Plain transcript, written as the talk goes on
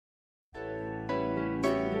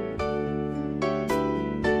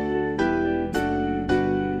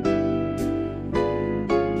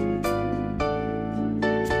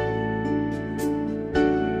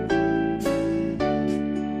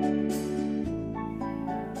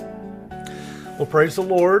Well, praise the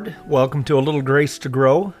Lord. Welcome to A Little Grace to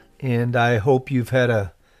Grow, and I hope you've had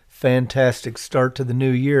a fantastic start to the new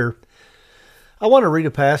year. I want to read a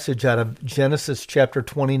passage out of Genesis chapter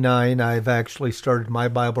 29. I've actually started my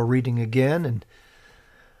Bible reading again, and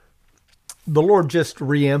the Lord just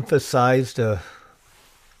reemphasized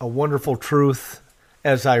a wonderful truth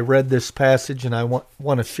as I read this passage, and I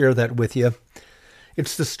want to share that with you.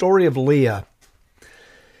 It's the story of Leah.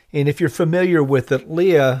 And if you're familiar with it,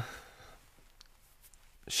 Leah,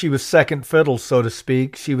 she was second fiddle, so to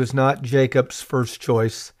speak. She was not Jacob's first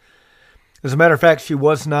choice. As a matter of fact, she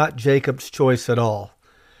was not Jacob's choice at all.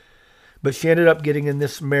 But she ended up getting in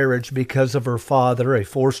this marriage because of her father, a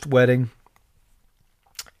forced wedding.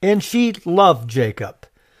 And she loved Jacob.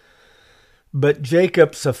 But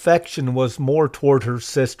Jacob's affection was more toward her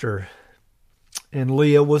sister. And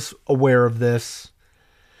Leah was aware of this.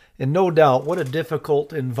 And no doubt, what a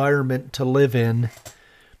difficult environment to live in,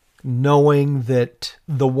 knowing that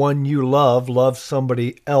the one you love loves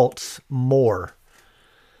somebody else more.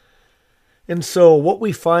 And so what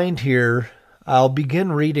we find here, I'll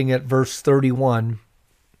begin reading at verse 31.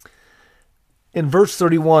 In verse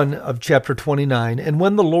 31 of chapter 29, "And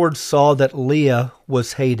when the Lord saw that Leah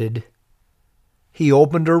was hated, he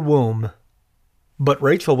opened her womb, but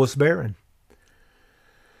Rachel was barren."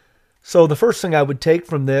 So the first thing I would take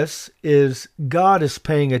from this is God is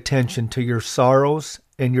paying attention to your sorrows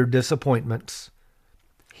and your disappointments.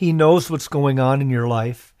 He knows what's going on in your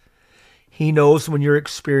life. He knows when you're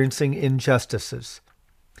experiencing injustices.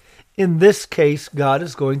 In this case, God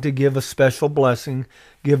is going to give a special blessing,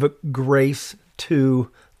 give a grace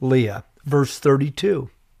to Leah. Verse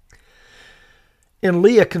 32. "And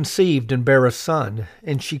Leah conceived and bare a son,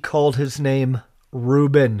 and she called his name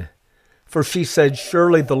Reuben. For she said,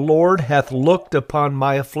 Surely the Lord hath looked upon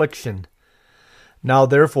my affliction. Now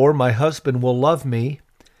therefore my husband will love me.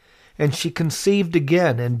 And she conceived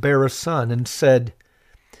again and bare a son, and said,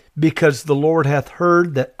 Because the Lord hath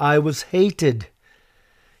heard that I was hated,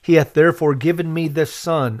 he hath therefore given me this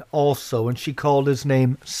son also. And she called his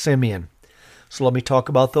name Simeon." So let me talk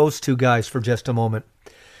about those two guys for just a moment.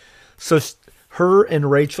 So her and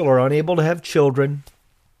Rachel are unable to have children,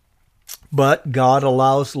 but God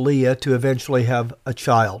allows Leah to eventually have a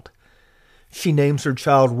child. She names her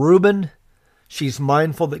child Reuben. She's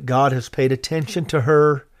mindful that God has paid attention to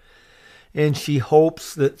her, and she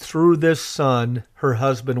hopes that through this son, her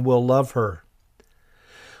husband will love her.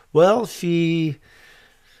 Well, she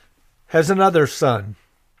has another son,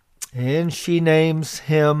 and she names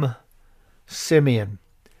him Simeon.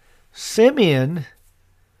 Simeon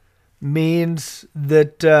means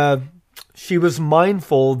that she was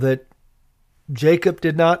mindful that Jacob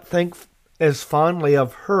did not think as fondly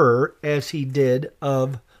of her as he did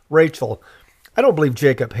of Rachel. I don't believe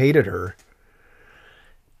Jacob hated her.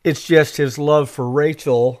 It's just his love for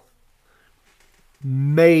Rachel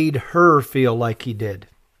made her feel like he did.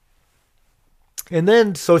 And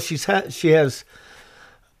then, so she has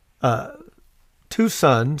two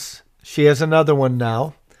sons. She has another one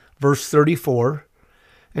now. Verse 34.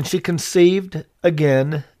 "And she conceived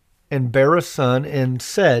again and bare a son, and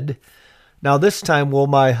said, Now this time will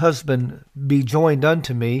my husband be joined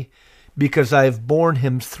unto me, because I have borne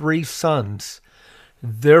him 3 sons.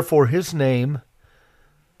 Therefore was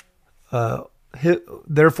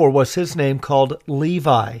his name called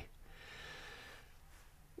Levi."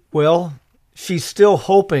 Well, she's still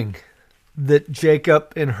hoping that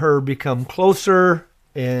Jacob and her become closer,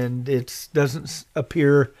 and it doesn't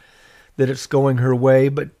appear that it's going her way,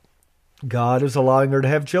 but God is allowing her to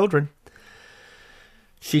have children.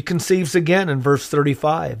 She conceives again in verse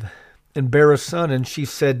 35, "and bare a son, and she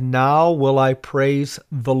said, Now will I praise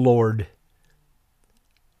the Lord.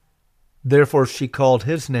 Therefore she called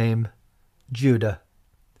his name Judah,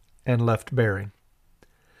 and left bearing."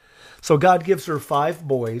 So God gives her 5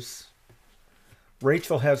 boys.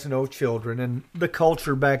 Rachel has no children, and the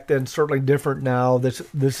culture back then certainly different now.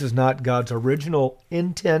 This is not God's original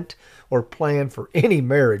intent or plan for any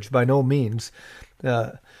marriage, by no means.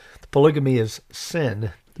 Polygamy is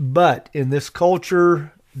sin. But in this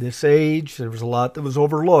culture, this age, there was a lot that was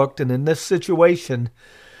overlooked. And in this situation,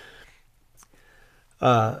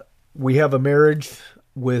 we have a marriage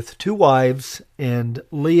with 2 wives, and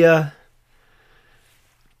Leah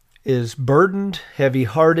is burdened,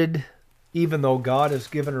 heavy-hearted, even though God has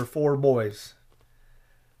given her 4 boys.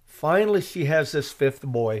 Finally, she has this 5th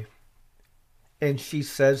boy, and she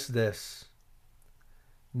says this,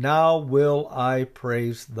 "Now will I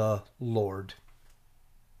praise the Lord."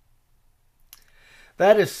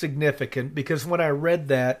 That is significant because when I read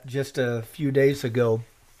that just a few days ago,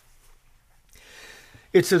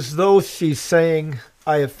 it's as though she's saying,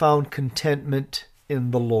 I have found contentment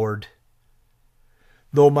in the Lord.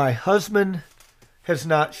 Though my husband has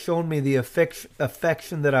not shown me the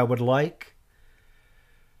affection that I would like,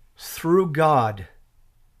 through God,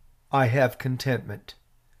 I have contentment,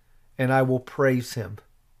 and I will praise him.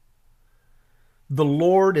 The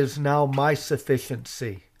Lord is now my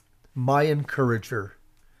sufficiency, my encourager,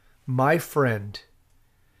 my friend.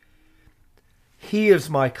 He is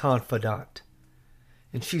my confidant.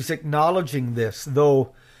 And she's acknowledging this,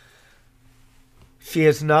 though she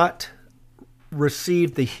has not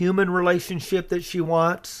received the human relationship that she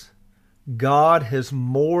wants. God has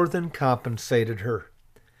more than compensated her.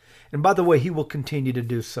 And by the way, he will continue to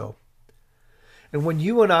do so. And when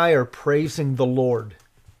you and I are praising the Lord,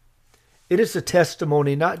 it is a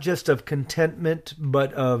testimony not just of contentment,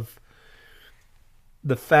 but of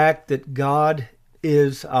the fact that God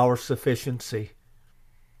is our sufficiency.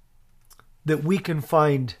 That we can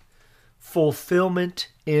find fulfillment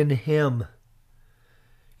in him.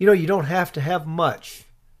 You know, you don't have to have much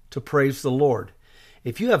to praise the Lord.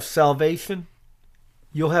 If you have salvation,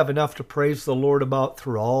 you'll have enough to praise the Lord about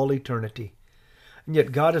through all eternity. And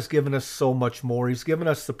yet God has given us so much more. He's given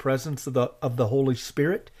us the presence of the Holy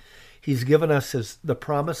Spirit. He's given us the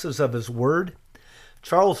promises of his word.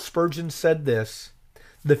 Charles Spurgeon said this,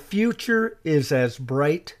 "The future is as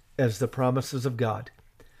bright as the promises of God."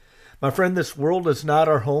 My friend, this world is not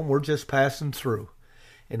our home. We're just passing through.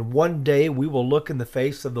 And one day we will look in the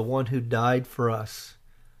face of the one who died for us.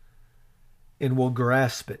 And we'll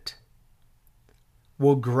grasp it.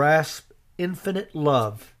 We'll grasp infinite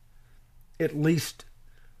love, at least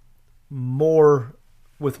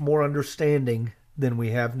with more understanding than we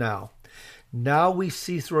have now. Now we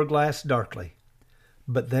see through a glass darkly,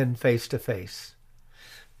 but then face to face.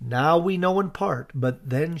 Now we know in part, but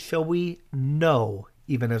then shall we know,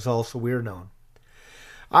 even as also we are known.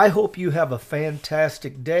 I hope you have a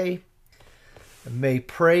fantastic day. May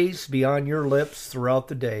praise be on your lips throughout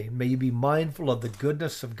the day. May you be mindful of the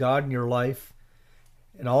goodness of God in your life.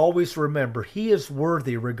 And always remember, he is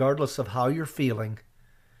worthy regardless of how you're feeling.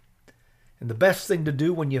 And the best thing to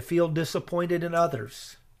do when you feel disappointed in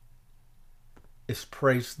others is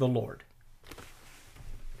praise the Lord.